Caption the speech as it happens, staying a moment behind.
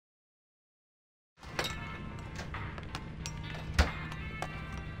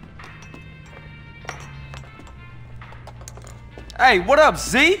Hey, what up,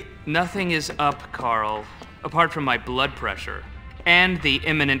 Z? Nothing is up, Carl, apart from my blood pressure and the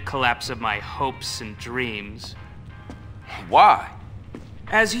imminent collapse of my hopes and dreams. Why?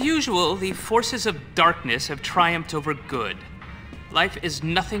 As usual, the forces of darkness have triumphed over good. Life is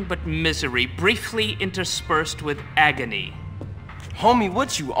nothing but misery, briefly interspersed with agony. Homie,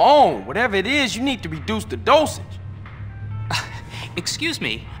 what you on? Whatever it is, you need to reduce the dosage. Excuse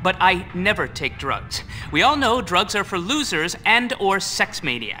me, but I never take drugs. We all know drugs are for losers and/or sex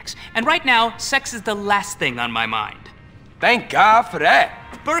maniacs. And right now, sex is the last thing on my mind. Thank God for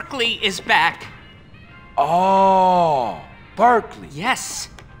that. Berkeley is back. Oh, Berkeley. Yes.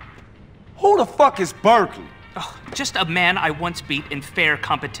 Who the fuck is Berkeley? Oh, just a man I once beat in fair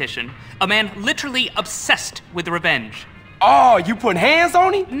competition. A man literally obsessed with revenge. Oh, you putting hands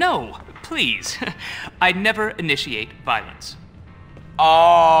on him? No, please. I never initiate violence.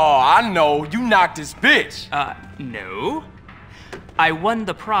 Oh, I know. You knocked this bitch. No. I won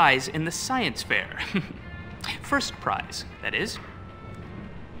the prize in the science fair. First prize, that is.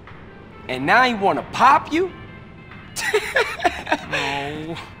 And now he wanna pop you?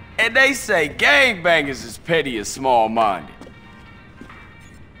 No. And they say gangbangers is petty and small-minded.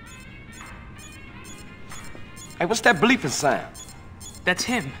 Hey, what's that bleeping sound? That's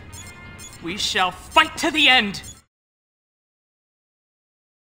him. We shall fight to the end!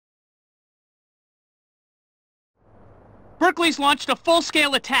 Berkeley's launched a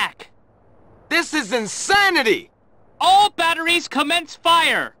full-scale attack. This is insanity! All batteries commence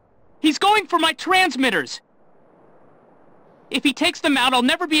fire! He's going for my transmitters. If he takes them out, I'll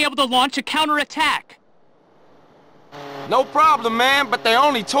never be able to launch a counterattack. No problem, man, but they're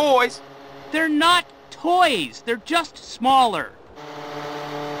only toys. They're not toys. They're just smaller.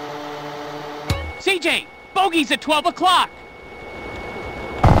 CJ, bogey's at 12 o'clock.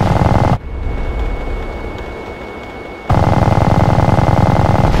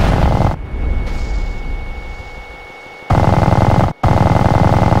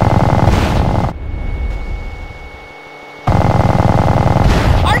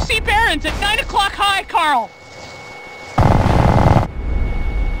 At 9 o'clock high, Carl!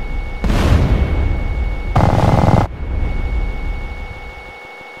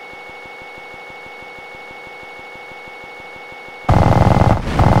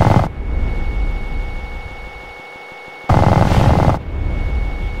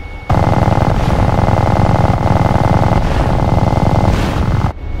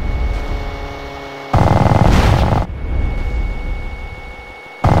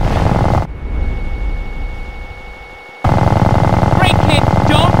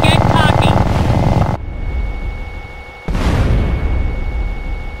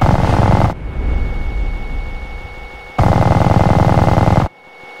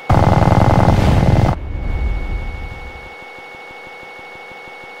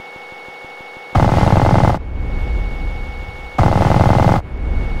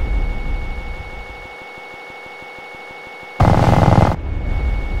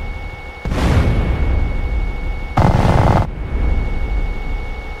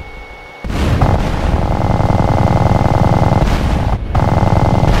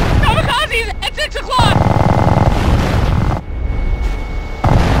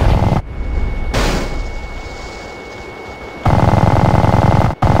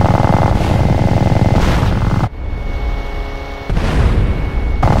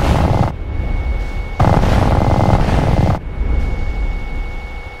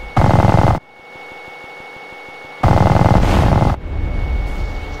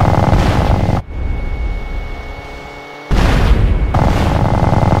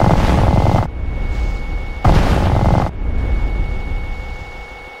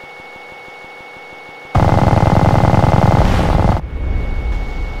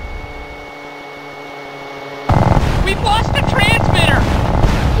 We've lost the transmitter!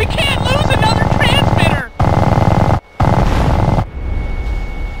 We can't lose another transmitter!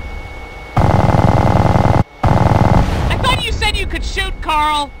 I thought you said you could shoot,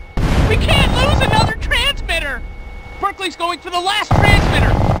 Carl! We can't lose another transmitter! Berkeley's going for the last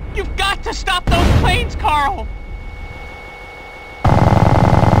transmitter! You've got to stop those planes, Carl!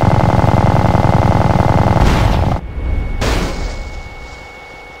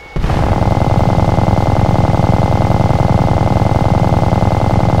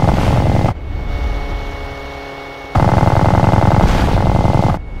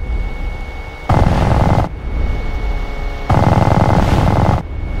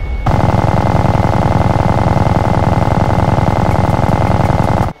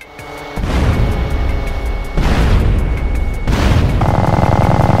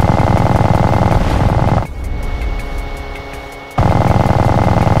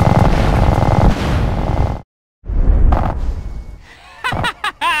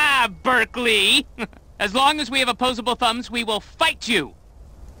 Berkeley! As long as we have opposable thumbs, we will fight you!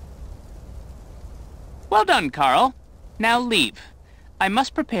 Well done, Carl. Now leave. I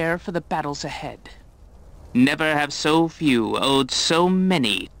must prepare for the battles ahead. Never have so few owed so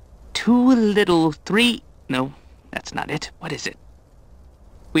many. Too little, three... No, that's not it. What is it?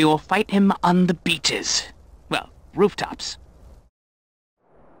 We will fight him on the beaches. Well, rooftops.